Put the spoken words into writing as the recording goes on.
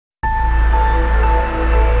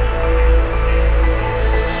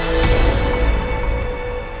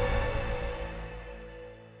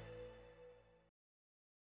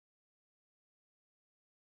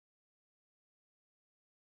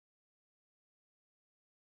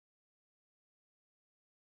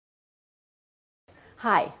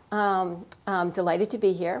Hi, I'm delighted to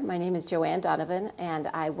be here. My name is Joanne Donovan, and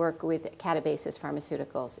I work with Catabasis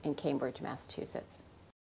Pharmaceuticals in Cambridge, Massachusetts.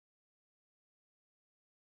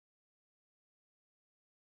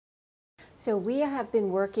 So we have been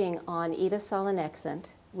working on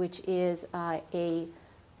Edasalonexent, which is a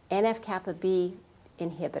NF-kappa B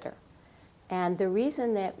inhibitor. And the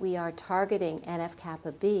reason that we are targeting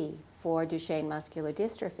NF-kappa B for Duchenne muscular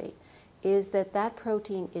dystrophy is that that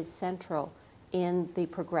protein is central in the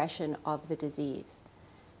progression of the disease.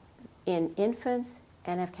 In infants,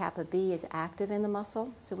 NF-kappa B is active in the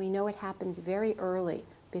muscle, so we know it happens very early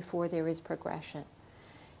before there is progression.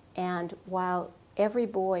 And while every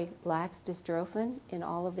boy lacks dystrophin in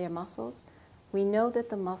all of their muscles, we know that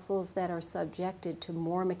the muscles that are subjected to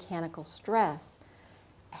more mechanical stress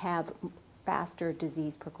have faster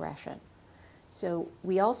disease progression. So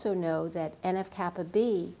we also know that NF-kappa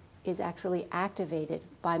B is actually activated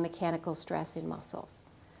by mechanical stress in muscles.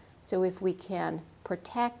 So if we can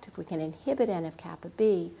inhibit NF-kappa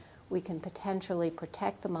B, we can potentially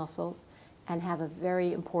protect the muscles and have a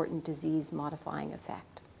very important disease-modifying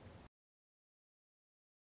effect.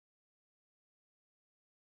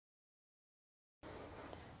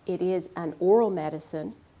 It is an oral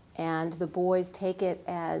medicine, and the boys take it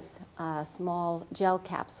as small gel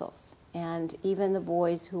capsules. And even the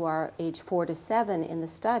boys who are age 4 to 7 in the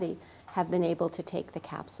study have been able to take the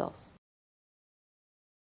capsules.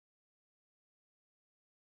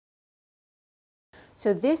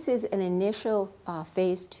 So this is an initial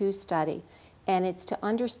phase 2 study, and it's to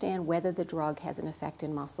understand whether the drug has an effect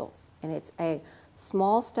in muscles. And it's a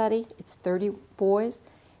small study, it's 30 boys,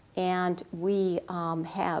 and we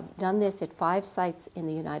have done this at 5 sites in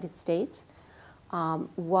the United States.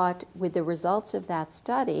 With the results of that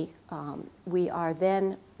study, we are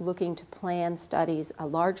then looking to plan studies, a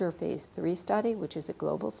larger phase 3 study, which is a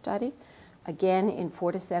global study, again in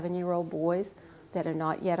 4 to 7-year-old boys that are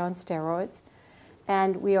not yet on steroids.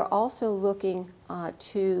 And we are also looking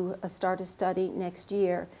to start a study next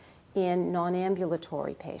year in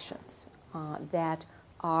non-ambulatory patients that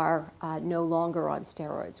are no longer on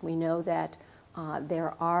steroids. We know that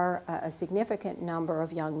there are a significant number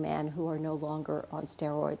of young men who are no longer on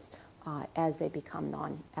steroids as they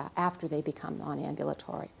become after they become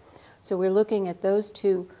non-ambulatory. So we're looking at those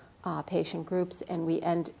 2 patient groups, and we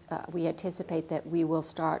anticipate that we will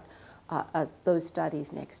start those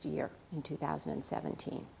studies next year in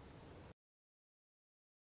 2017.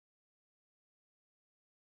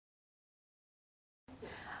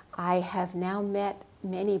 I have now met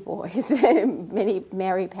many boys, many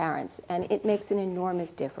Mary parents, and it makes an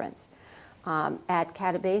enormous difference. At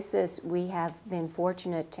Catabasis, we have been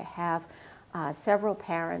fortunate to have several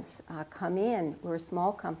parents come in. We're a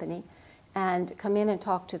small company, and come in and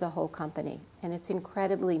talk to the whole company. And it's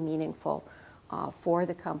incredibly meaningful for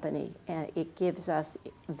the company, and it gives us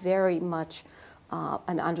very much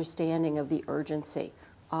an understanding of the urgency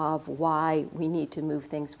of why we need to move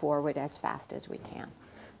things forward as fast as we can.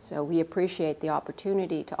 So we appreciate the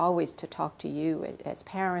opportunity to always talk to you as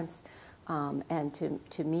parents and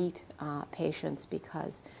to meet patients,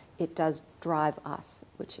 because it does drive us,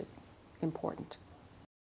 which is important.